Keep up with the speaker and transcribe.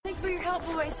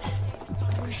go, boys.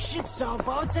 Oh, shit,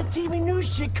 Salvo. It's that TV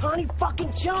news chick, Connie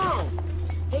fucking Chung.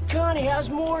 Hey, Connie, how's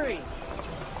Maury?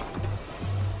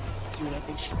 Dude, I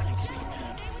think she likes me,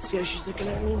 man. See how she's looking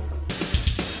at me?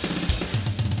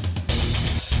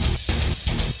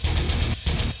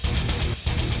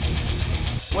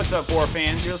 What's up, horror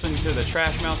fans? You're listening to the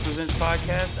Trashmouth Presents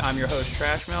podcast. I'm your host,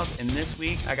 Trashmouth, and this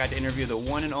week I got to interview the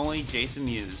one and only Jason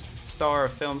Mewes, star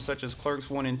of films such as Clerks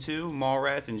 1 and 2,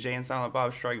 Mallrats, and Jay and Silent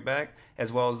Bob Strike Back,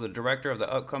 as well as the director of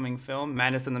the upcoming film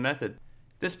Madness and the Method.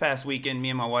 This past weekend, me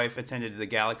and my wife attended the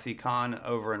Galaxy Con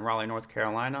over in Raleigh, North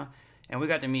Carolina, and we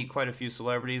got to meet quite a few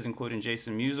celebrities, including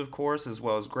Jason Mewes, of course, as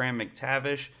well as Graham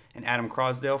McTavish and Adam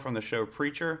Crosdale from the show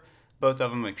Preacher. Both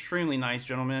of them extremely nice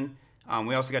gentlemen.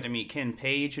 We also got to meet Ken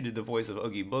Page, who did the voice of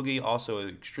Oogie Boogie, also an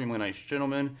extremely nice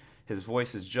gentleman. His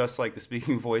voice is just like the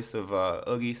speaking voice of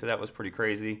Oogie, so that was pretty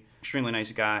crazy. Extremely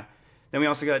nice guy. Then we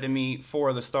also got to meet four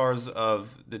of the stars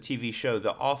of the TV show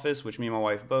The Office, which me and my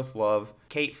wife both love.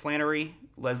 Kate Flannery,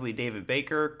 Leslie David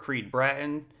Baker, Creed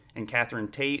Bratton, and Catherine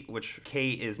Tate, which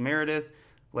Kate is Meredith,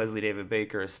 Leslie David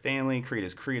Baker is Stanley, Creed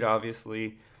is Creed,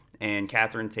 obviously, and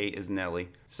Catherine Tate is Nellie.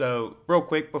 So, real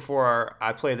quick before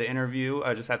I play the interview,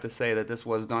 I just have to say that this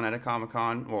was done at a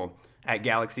Comic-Con, well, at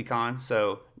GalaxyCon,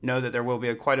 so know that there will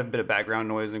be quite a bit of background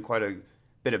noise and quite a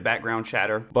bit of background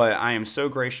chatter. But I am so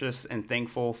gracious and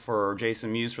thankful for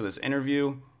Jason Mewes for this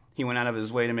interview. He went out of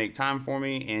his way to make time for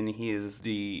me, and he is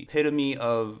the epitome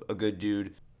of a good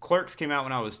dude. Clerks came out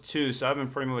when I was 2, so I've been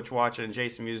pretty much watching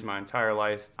Jason Mewes my entire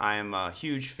life. I am a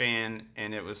huge fan,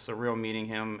 and it was surreal meeting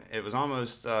him. It was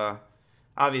almost,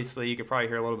 obviously, you could probably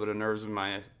hear a little bit of nerves in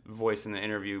my voice in the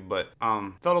interview, but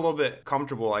felt a little bit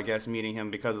comfortable, I guess, meeting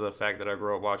him because of the fact that I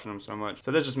grew up watching him so much.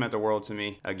 So this just meant the world to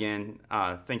me. Again,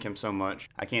 thank him so much.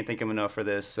 I can't thank him enough for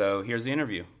this, so here's the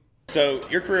interview. So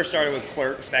your career started with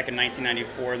Clerks back in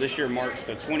 1994. This year marks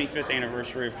the 25th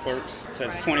anniversary of Clerks, so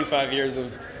it's 25 years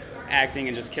of acting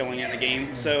and just killing it in the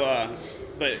game. So,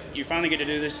 but you finally get to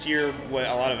do this year what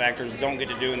a lot of actors don't get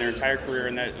to do in their entire career,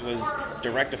 and that was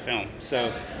direct a film.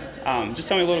 So just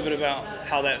tell me a little bit about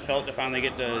how that felt to finally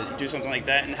get to do something like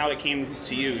that, and how it came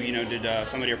to you. You know, did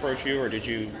somebody approach you, or did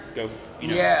you go, you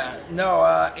know? Yeah, no,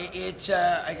 I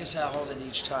guess I'll hold it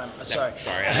each time. Sorry.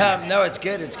 No, it's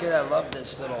good. It's good. I love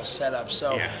this little setup.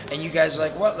 So, yeah. And you guys are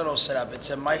like, what little setup? It's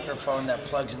a microphone that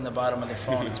plugs in the bottom of the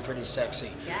phone. It's pretty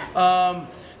sexy.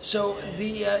 So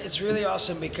it's really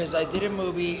awesome because I did a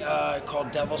movie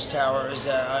called Devil's Tower.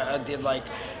 I did like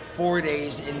 4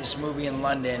 days in this movie in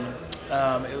London.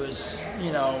 It was,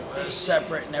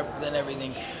 separate than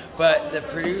everything. But the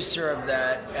producer of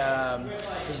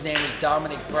that, his name is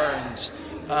Dominic Burns.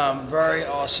 Very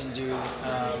awesome dude,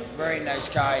 very nice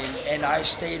guy, and I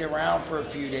stayed around for a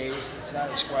few days. It's not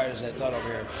as quiet as I thought over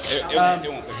here.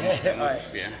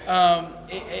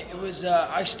 It was.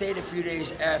 I stayed a few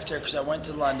days after because I went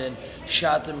to London,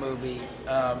 shot the movie,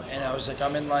 and I was like,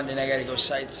 I'm in London, I got to go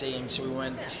sightseeing. So we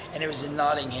went, and it was in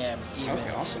Nottingham even.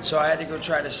 Okay, awesome. So I had to go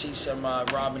try to see some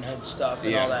Robin Hood stuff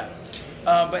and all that.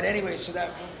 But anyway, so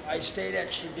that I stayed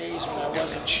extra days when I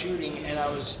wasn't shooting, and I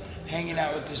was hanging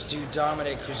out with this dude,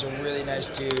 Dominic, who's a really nice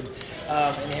dude.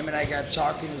 And him and I got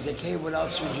talking. He's like, hey, what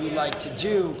else would you like to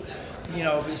do,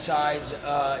 besides,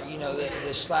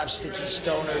 the slapsticky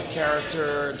stoner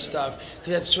character and stuff?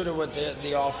 Because that's sort of what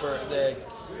the offer,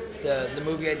 the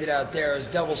movie I did out there is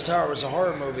Devil's Tower was a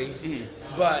horror movie.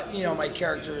 Mm-hmm. But, my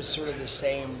character is sort of the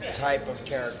same type of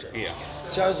character. Yeah.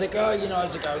 So I was like, I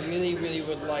really, really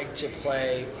would like to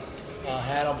play a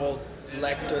Hannibal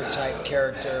Lecter type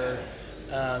character.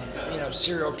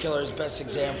 Serial killer's best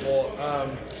example,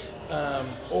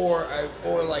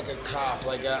 or like a cop,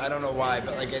 like I don't know why,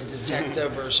 but like a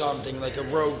detective or something, like a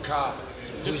rogue cop.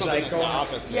 Just something like that's the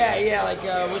opposite. Yeah, like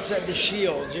what's that? The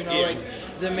Shield, like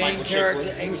the main Michael character,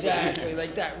 Chiklis. Exactly,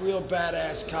 like that real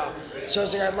badass cop. So I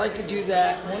was like, I'd like to do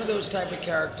that, one of those type of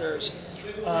characters,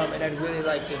 and I'd really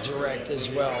like to direct as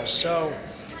well. So.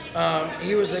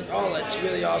 He was like, oh, that's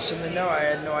really awesome to know. I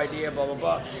had no idea, blah, blah,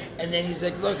 blah. And then he's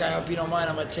like, look, I hope you don't mind.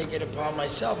 I'm going to take it upon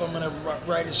myself. I'm going to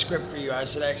write a script for you. I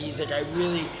said, he's like, I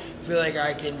really feel like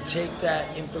I can take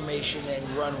that information and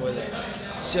run with it.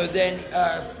 So then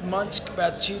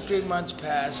about 2-3 months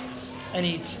pass, and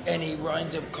he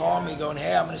winds up calling me going,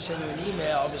 hey, I'm going to send you an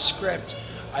email of a script.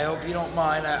 I hope you don't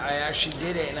mind. I actually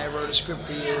did it, and I wrote a script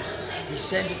for you. He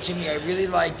sent it to me. I really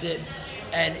liked it.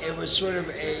 And it was sort of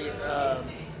a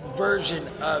version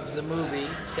of the movie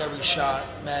that we shot,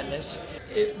 Madness.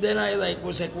 Then I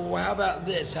was like, well, how about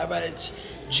this? How about it's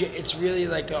really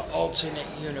like an alternate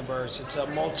universe. It's a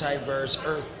multiverse,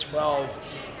 Earth 12,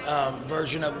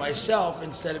 version of myself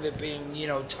instead of it being,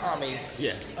 Tommy.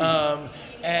 Yes.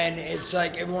 And it's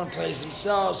like everyone plays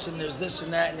themselves, and there's this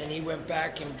and that. And then he went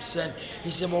back and he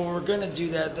said, well, we're going to do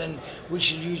that. Then we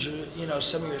should use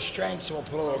some of your strengths, and we'll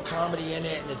put a little comedy in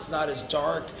it, and it's not as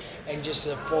dark and just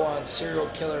a full-on serial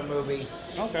killer movie.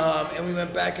 Okay. And we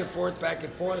went back and forth.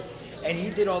 And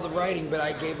he did all the writing, but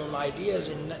I gave him ideas,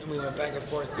 and we went back and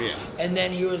forth. Yeah. And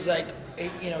then he was like, he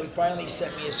finally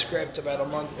sent me a script about a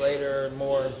month later or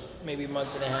more, maybe a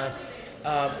month and a half.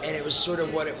 And it was sort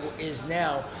of what it is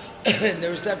now. And there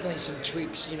was definitely some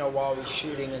tweaks, while we were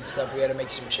shooting and stuff. We had to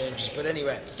make some changes. But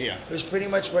anyway, yeah, it was pretty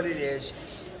much what it is.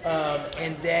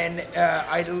 And then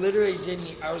I literally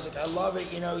I was like, I love it.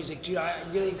 He's like, dude,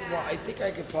 I think I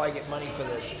could probably get money for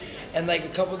this. And like a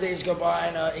couple of days go by,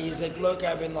 and he's like, look,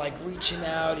 I've been like reaching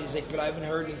out. He's like, but I haven't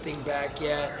heard anything back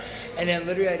yet. And then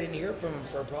literally I didn't hear from him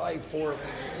for probably four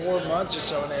months or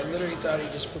so. And I literally thought he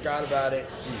just forgot about it.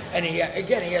 And he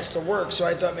has to work. So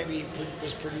I thought maybe he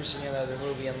was producing another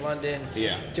movie in London,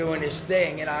 doing his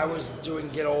thing. And I was doing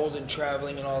Get Old and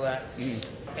traveling and all that.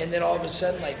 And then all of a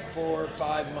sudden, like 4 or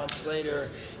 5 months later,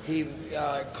 he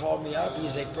called me up.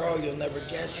 He's like, bro, you'll never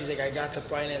guess. He's like, I got the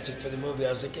financing for the movie.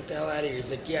 I was like, get the hell out of here.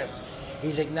 He's like, yes.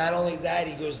 He's like, not only that,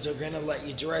 he goes, they're going to let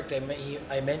you direct.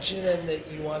 I mentioned to them that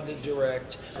you wanted to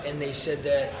direct, and they said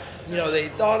that, they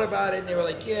thought about it, and they were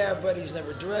like, yeah, but he's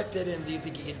never directed, and do you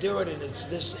think he could do it? And it's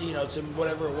this, it's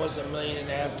whatever it was, $1.5 million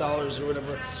or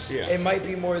whatever. Yeah. It might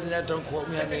be more than that. Don't quote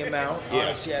me on the amount. Yeah.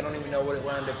 Honestly, I don't even know what it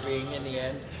wound up being in the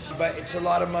end. But it's a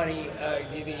lot of money.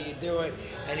 Do you think you could do it?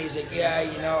 And he's like, yeah,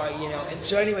 And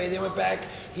so anyway, they went back.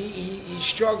 He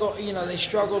struggled, they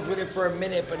struggled with it for a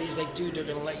minute, but he's like, dude, they're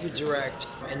going to let you direct,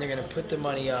 and they're going to put the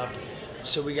money up.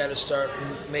 So we got to start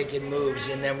making moves.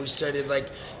 And then we started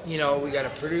we got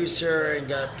a producer and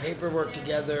got paperwork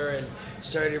together and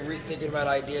started thinking about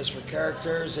ideas for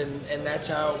characters. And that's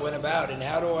how it went about. And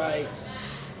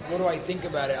what do I think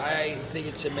about it? I think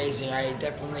it's amazing. I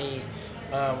definitely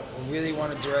really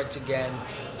want to direct again.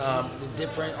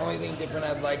 Only thing different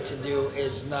I'd like to do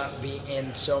is not be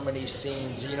in so many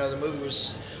scenes.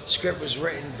 The script was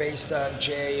written based on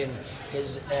Jay and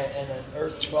his and an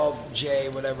Earth 12 Jay,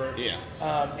 whatever. Yeah.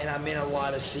 And I'm in a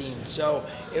lot of scenes, so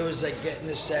it was like getting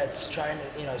the sets, trying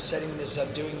to setting this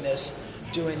up, doing this,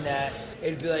 doing that.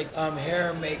 It'd be like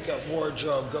hair, makeup,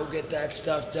 wardrobe, go get that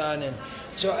stuff done, and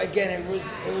so again, it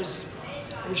was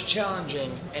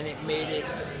challenging, and it made it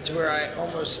to where I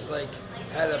almost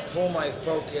had to pull my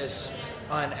focus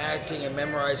on acting and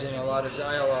memorizing a lot of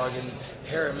dialogue and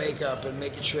hair and makeup and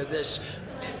making sure this.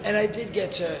 And I did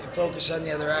get to focus on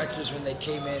the other actors when they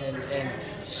came in and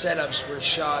setups for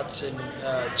shots and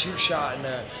two-shot and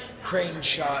a crane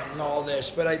shot and all this.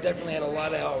 But I definitely had a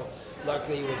lot of help.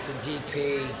 Luckily with the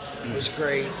DP, it was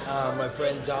great. My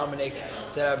friend Dominic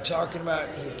that I'm talking about,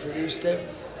 he produced it.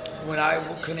 When I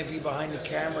couldn't be behind the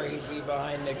camera, he'd be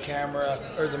behind the camera,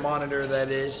 or the monitor, that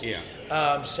is. Yeah.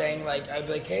 Saying I'd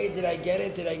be like, hey, did I get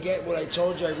it? Did I get what I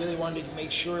told you? I really wanted to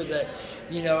make sure that,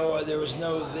 there was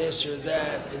no this or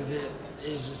that, and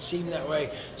it seemed that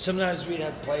way. Sometimes we'd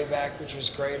have playback, which was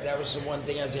great. That was the one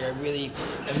thing I was like, I really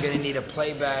am going to need a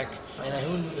playback. And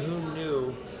who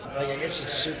knew? I guess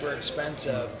it's super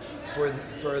expensive for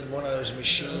one of those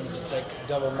machines. It's like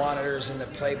double monitors and the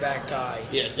playback guy.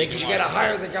 Yes. Because you got to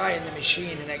hire the guy in the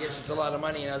machine, and I guess it's a lot of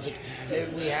money. And I was like, hey,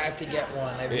 we have to get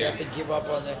one. We have to give up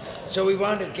on that. So we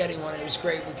wound up getting one. It was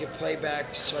great. We could play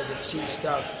back so I could see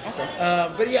stuff. Okay.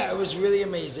 But yeah, it was really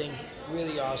amazing,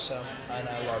 really awesome, and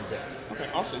I loved it. Okay,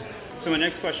 awesome. So my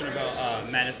next question about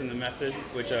Madness and the Method,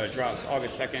 which drops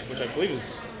August 2nd, which I believe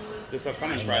is this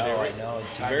upcoming Friday, right? I know.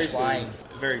 Time's very flying.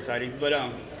 Soon. Very exciting. But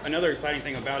another exciting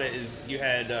thing about it is you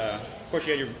had, of course,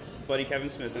 you had your buddy Kevin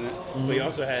Smith in it, but you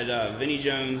also had Vinnie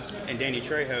Jones and Danny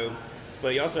Trejo,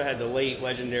 but you also had the late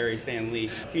legendary Stan Lee.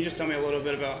 Can you just tell me a little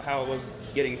bit about how it was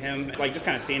getting him, just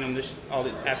kind of seeing him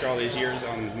after all these years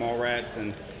on Mallrats,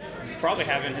 and probably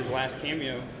having his last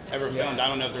cameo ever filmed? I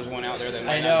don't know if there's one out there that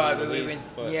might not be released,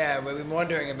 we've been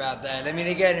wondering about that. I mean,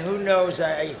 again, who knows?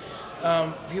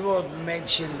 People have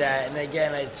mentioned that, and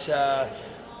again,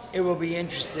 it will be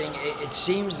interesting. It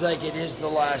seems like it is the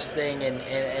last thing,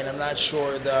 and I'm not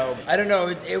sure, though. I don't know.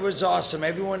 It was awesome.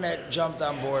 Everyone that jumped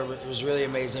on board was really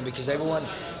amazing, because everyone,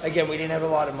 again, we didn't have a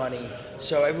lot of money,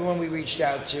 so everyone we reached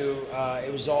out to,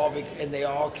 it was all big, and they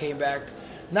all came back.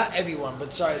 Not everyone,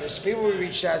 but sorry, there's people we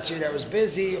reached out to that was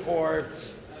busy, or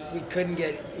we couldn't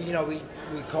get, we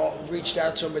reached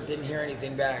out to them but didn't hear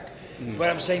anything back.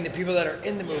 But I'm saying the people that are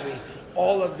in the movie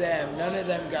all of them, none of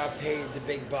them got paid the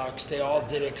big bucks. They all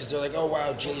did it because they're like, oh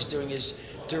wow, Jay's doing his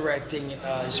directing,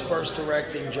 his first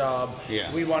directing job.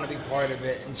 Yeah. We want to be part of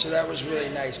it. And so that was really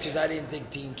nice because I didn't think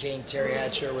Dean Cain, Terry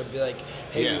Hatcher would be like,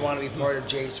 hey, we want to be part of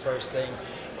Jay's first thing.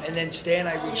 And then Stan,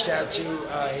 I reached out to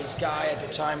his guy at the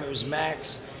time, it was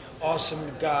Max.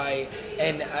 Awesome guy,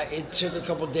 and it took a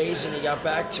couple days, and he got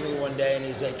back to me one day, and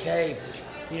he's like, hey,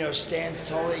 you know, Stan's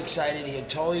totally excited, he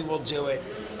totally will do it,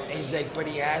 and he's like, but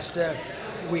he has to,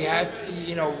 it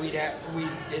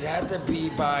had to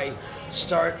be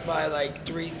start by like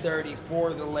 3:30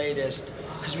 for the latest,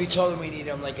 because we told him we need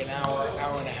him like an hour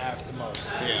and a half the most.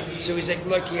 Yeah. So he's like,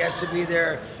 look, he has to be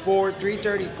there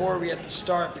 3:34, we have to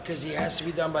start, because he has to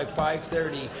be done by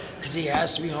 5:30, because he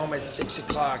has to be home at 6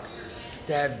 o'clock.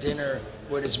 To have dinner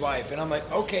with his wife. And I'm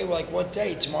like, okay, well, like what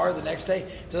day? Tomorrow, the next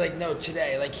day? They're like, no,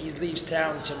 today. Like he leaves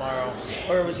town tomorrow.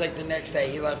 Or it was like the next day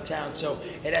he left town. So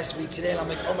it has to be today. And I'm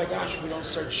like, oh my gosh, we don't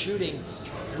start shooting.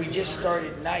 We just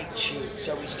started night shoot.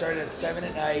 So we started at 7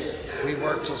 at night. We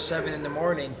worked till 7 in the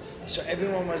morning. So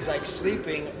everyone was like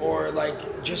sleeping or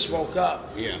like just woke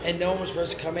up. Yeah. And no one was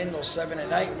supposed to come in till 7 at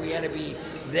night. We had to be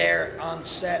there on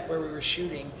set where we were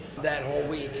shooting that whole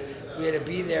week. We had to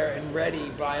be there and ready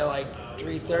by like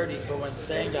 3:30 for when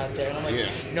Stan got there. And I'm like,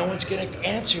 no one's going to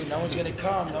answer. No one's going to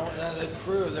come. No one, the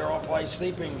crew, they're all probably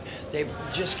sleeping. They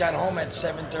just got home at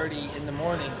 7:30 in the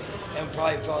morning and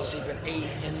probably fell asleep at 8.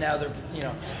 And now they're,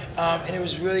 and it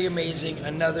was really amazing.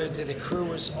 The crew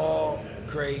was all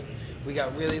great. We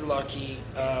got really lucky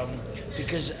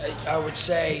because I would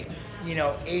say,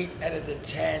 8 out of the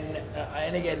 10,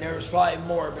 and again, there was probably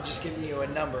more, but just giving you a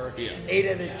number, 8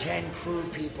 out of 10 crew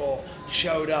people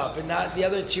showed up. And not the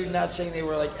other two, not saying they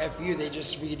were like F you,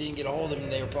 we didn't get a hold of them,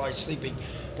 they were probably sleeping.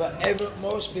 But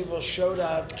most people showed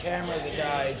up, camera, the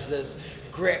guys, the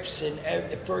grips, and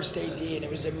first AD, and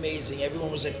it was amazing.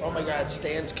 Everyone was like, oh my God,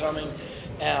 Stan's coming.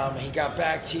 He got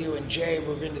back to you, and Jay,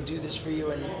 we're going to do this for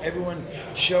you. And everyone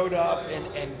showed up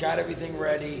and got everything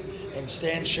ready. And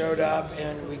Stan showed up,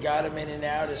 and we got him in and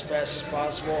out as fast as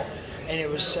possible. And it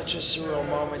was such a surreal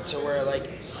moment to where,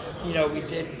 we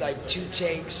did like 2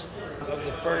 takes of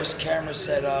the first camera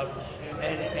setup.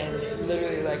 And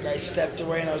literally, I stepped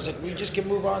away, and I was like, we just can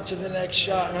move on to the next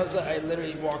shot. And I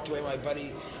literally walked away. My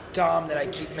buddy Dom, that I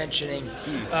keep mentioning,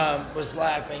 was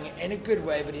laughing in a good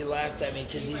way, but he laughed at me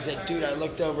because he's like, dude, I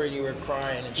looked over and you were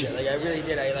crying and shit. I really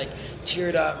did. I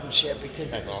teared up and shit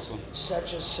because That's it was awesome.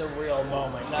 Such a surreal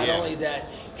moment. Not only that,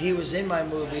 he was in my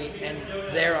movie and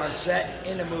there on set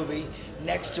in a movie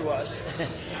next to us,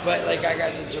 but I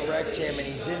got to direct him, and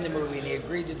he's in the movie, and he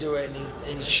agreed to do it,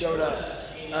 and he showed up.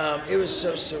 It was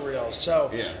so surreal. So,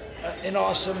 an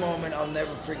awesome moment. I'll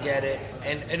never forget it.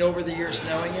 And over the years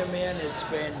knowing him, man, it's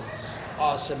been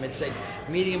awesome. It's like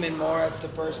meeting him in Mallrats the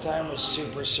first time was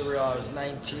super surreal. I was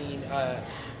 19,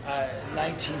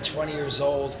 20 years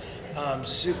old.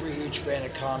 Super huge fan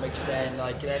of comics then.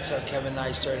 That's how Kevin and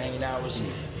I started hanging out, was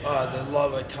the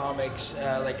love of comics.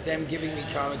 Them giving me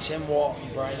comics, him, Walt,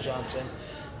 and Brian Johnson.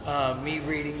 Me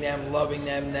reading them, loving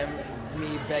them,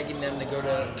 me begging them to go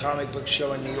to a comic book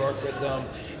show in New York with them,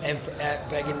 and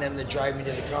begging them to drive me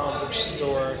to the comic book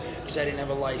store because I didn't have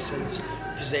a license,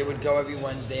 because they would go every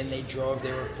Wednesday, and they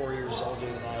were 4 years older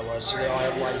than I was, so they all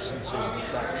had licenses and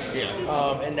stuff.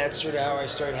 And that's sort of how I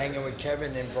started hanging with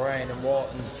Kevin and Brian and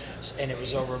Walt, and it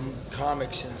was over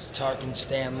comics and talking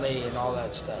Stan Lee and all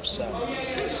that stuff. So.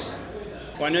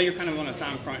 Well, I know you're kind of on a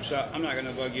time crunch, so I'm not going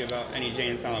to bug you about any Jay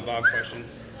and Silent Bob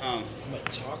questions. I'm a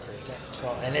talker. That's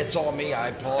 12, and it's all me. I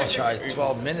apologize.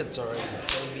 12 minutes already.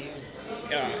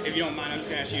 If you don't mind, I'm just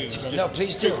going to ask you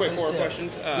please two do. quick horror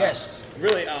questions. Yes.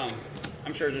 Really,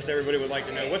 I'm sure just everybody would like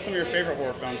to know, what's some of your favorite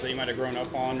horror films that you might have grown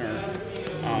up on, or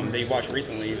that you've watched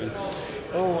recently even?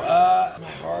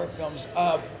 My horror films.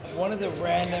 One of the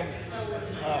random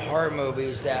horror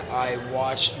movies that I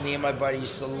watched, me and my buddy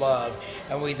used to love,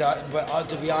 and we thought, but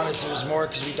to be honest, it was more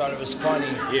because we thought it was funny.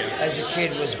 As a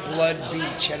kid, was Blood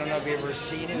Beach. I don't know if you've ever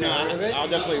seen it or heard of it. I'll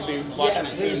definitely be watching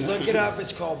it soon. Please look it up.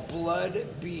 It's called Blood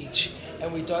Beach,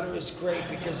 and we thought it was great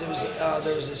because it was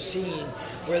there was a scene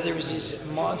where there was these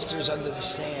monsters under the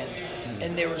sand,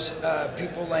 and there was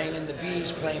people laying in the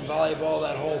beach playing volleyball,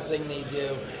 that whole thing they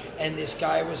do. And this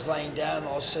guy was laying down,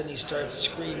 all of a sudden he starts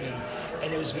screaming.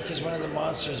 And it was because one of the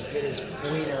monsters bit his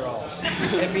wiener off.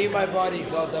 And me and my buddy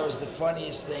thought that was the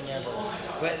funniest thing ever.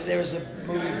 But there was a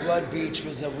movie, Blood Beach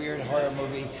was a weird horror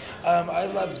movie. I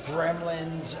loved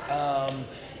Gremlins,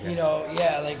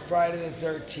 Friday the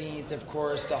 13th, of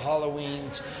course, the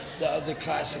Halloweens, the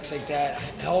classics like that.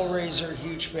 Hellraiser,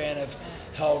 huge fan of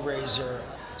Hellraiser.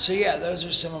 So yeah, those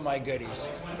are some of my goodies.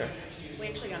 Okay. We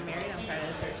actually got married on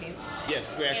Friday the 13th.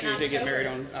 Yes, we actually In did get married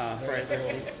October. on Friday the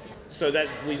 13th. So that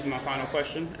leads to my final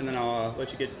question, and then I'll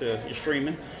let you get to your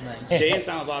streaming. Nice. Jay and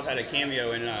Silent Bob had a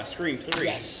cameo in Scream 3.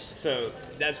 Yes. So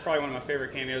that's probably one of my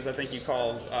favorite cameos. I think you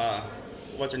called,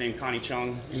 what's her name, Connie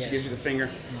Chung. She Yes. gives you the finger.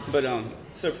 But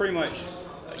so pretty much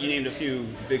you named a few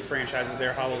big franchises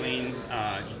there, Halloween,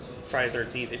 Friday the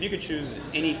 13th. If you could choose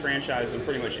any franchise and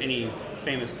pretty much any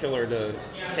famous killer to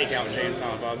take out Jay and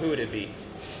Silent Bob, who would it be?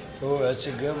 Oh, that's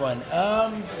a good one.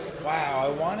 Wow, I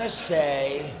want to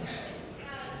say,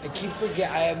 I keep forgetting.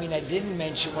 I mean, I didn't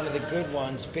mention one of the good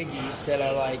ones, biggies that I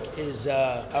like is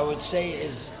I would say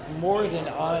is more than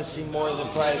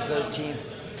Friday the 13th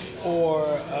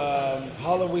or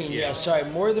Halloween. Yeah, sorry,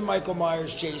 more than Michael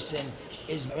Myers, Jason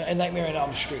is A Nightmare on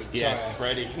Elm Street. Yes, sorry.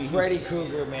 Freddy. Freddy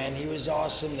Krueger, man, he was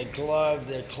awesome. The glove,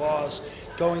 the claws,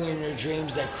 going in your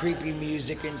dreams, that creepy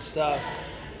music and stuff.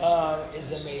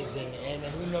 Is amazing, and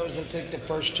who knows? That's like the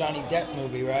first Johnny Depp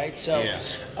movie, right? So, Yeah.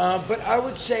 But I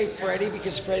would say Freddy,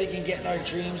 because Freddy can get in our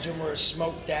dreams when we're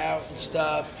smoked out and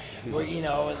stuff. Where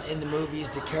in the movies,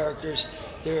 the characters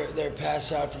they're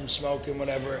passed out from smoking,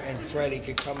 whatever, and Freddy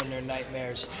could come in their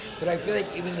nightmares. But I feel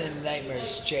like even in the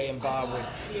nightmares, Jay and Bob would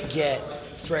get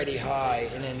Freddy high,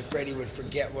 and then Freddy would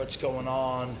forget what's going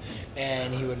on,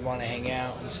 and he would want to hang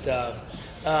out and stuff.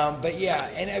 But yeah,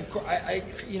 and of course, I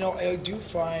do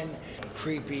find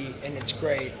creepy, and it's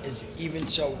great. Is even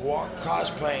so,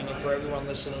 cosplaying, and for everyone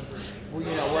listening,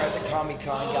 we're at the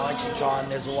Comic-Con, GalaxyCon.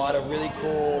 There's a lot of really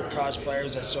cool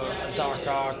cosplayers. I saw Doc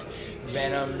Ock,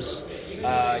 Venoms,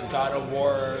 God of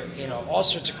War, all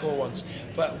sorts of cool ones.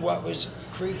 But what was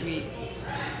creepy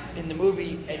in the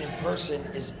movie and in person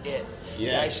is It.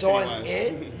 Yes, I saw it was.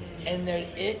 It, and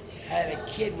It had a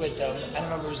kid with them. I don't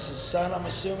know if it was his son, I'm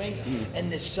assuming.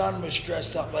 And the son was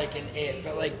dressed up like an It,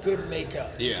 but like good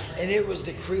makeup. Yeah. And it was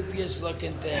the creepiest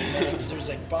looking thing, man, because it was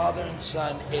like father and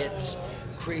son. It's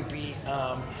creepy.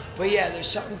 But yeah, there's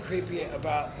something creepy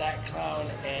about that clown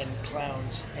and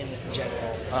clowns in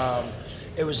general.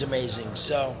 It was amazing.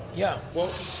 So yeah.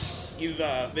 Well, you've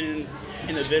been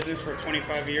in the business for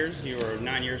 25 years. You are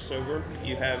 9 years sober.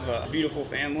 You have a beautiful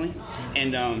family.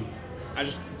 And I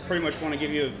just pretty much want to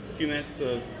give you a few minutes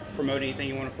to promote anything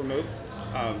you want to promote,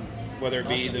 whether it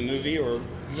be Awesome. the movie or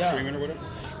streaming or whatever.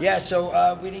 Yeah,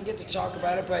 so we didn't get to talk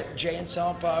about it, but Jay and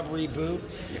Silent Bob Reboot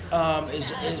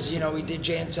is we did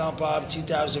Jay and Silent Bob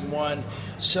 2001.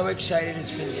 So excited.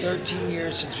 It's been 13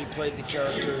 years since we played the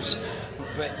characters.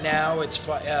 But now it's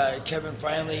Kevin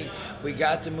finally, we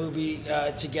got the movie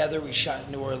together. We shot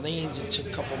in New Orleans. It took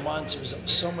a couple months. It was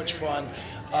so much fun.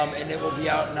 And it will be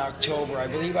out in October. I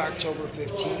believe October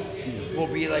 15th will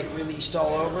be like released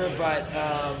all over. But,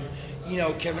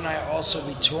 Kevin and I also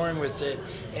be touring with it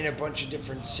in a bunch of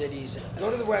different cities. Go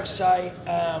to the website,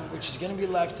 which is going to be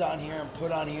left on here and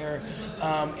put on here.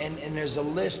 And there's a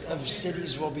list of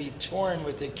cities we'll be touring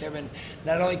with it. Kevin,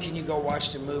 not only can you go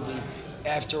watch the movie,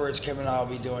 afterwards, Kevin and I will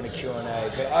be doing a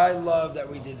Q&A. But I love that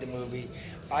we did the movie.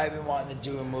 I've been wanting to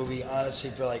do a movie, honestly,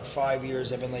 for like 5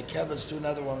 years. I've been like, Kevin, let's do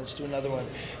another one.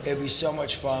 It'd be so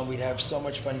much fun. We'd have so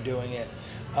much fun doing it.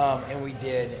 And we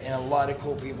did. And a lot of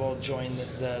cool people joined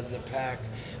the pack.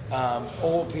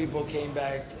 Old people came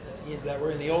back that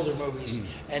were in the older movies,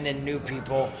 and then new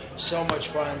people. So much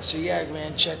fun. So yeah,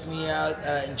 man, check me out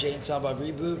in Jay and Silent Bob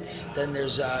Reboot. Then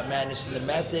there's Madness in the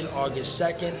Method, August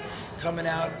 2nd. Coming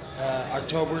out,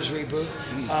 October's Reboot,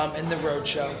 and the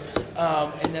Roadshow.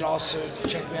 And then also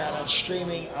check me out on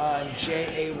streaming on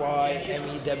JAYMEWES,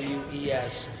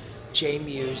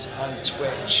 JMuse on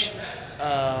Twitch.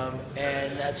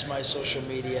 And that's my social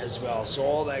media as well. So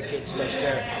all that good stuff's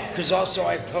there. Because also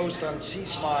I post on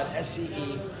CSMOD,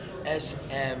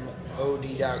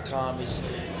 SEESMOD.com.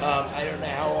 I don't know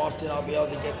how often I'll be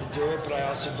able to get to do it, but I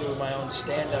also do my own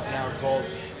stand-up now called,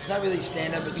 it's not really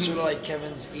stand-up, it's sort of like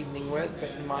Kevin's Evening With, but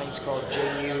mine's called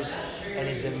J Muse and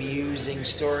his Amusing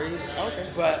Stories. Okay.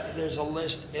 But there's a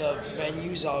list of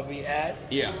venues I'll be at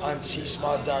on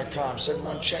CSMOD.com. So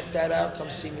everyone check that out. Come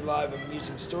see me live at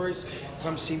Amusing Stories.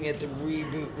 Come see me at the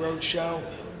Reboot Roadshow,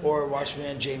 or watch me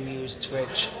on J Muse,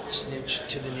 Twitch, Snooch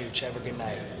to the Nooch. Have a good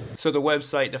night. So the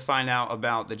website to find out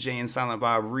about the Jay and Silent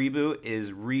Bob reboot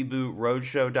is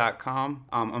rebootroadshow.com.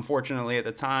 Unfortunately, at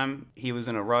the time, he was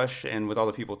in a rush, and with all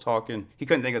the people talking, he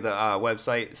couldn't think of the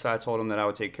website, so I told him that I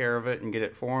would take care of it and get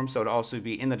it for him, so it'll also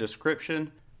be in the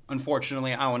description.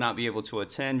 Unfortunately, I will not be able to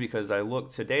attend because I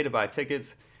looked today to buy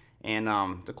tickets, and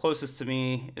the closest to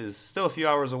me is still a few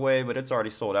hours away, but it's already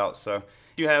sold out. So if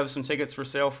you have some tickets for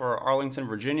sale for Arlington,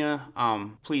 Virginia,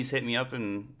 please hit me up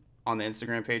and on the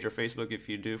Instagram page or Facebook if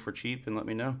you do for cheap, and let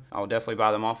me know. I'll definitely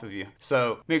buy them off of you.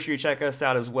 So make sure you check us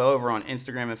out as well over on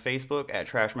Instagram and Facebook at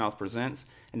Trashmouth Presents.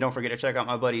 And don't forget to check out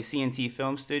my buddy CNC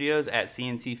Film Studios at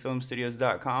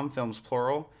cncfilmstudios.com, films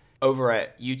plural, over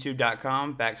at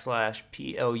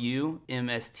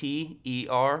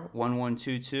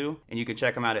youtube.com/PLUMSTER1122. And you can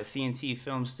check him out at CNC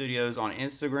Film Studios on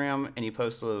Instagram, and he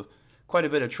posts quite a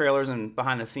bit of trailers and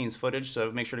behind the scenes footage, so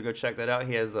make sure to go check that out.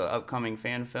 He has an upcoming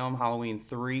fan film, Halloween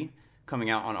 3, coming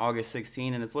out on August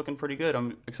 16, and it's looking pretty good.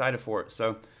 I'm excited for it.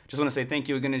 So just want to say thank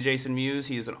you again to Jason Mewes.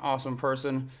 He is an awesome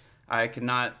person. I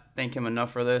cannot thank him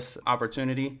enough for this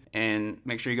opportunity, and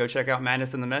make sure you go check out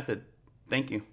Madness and the Method. Thank you.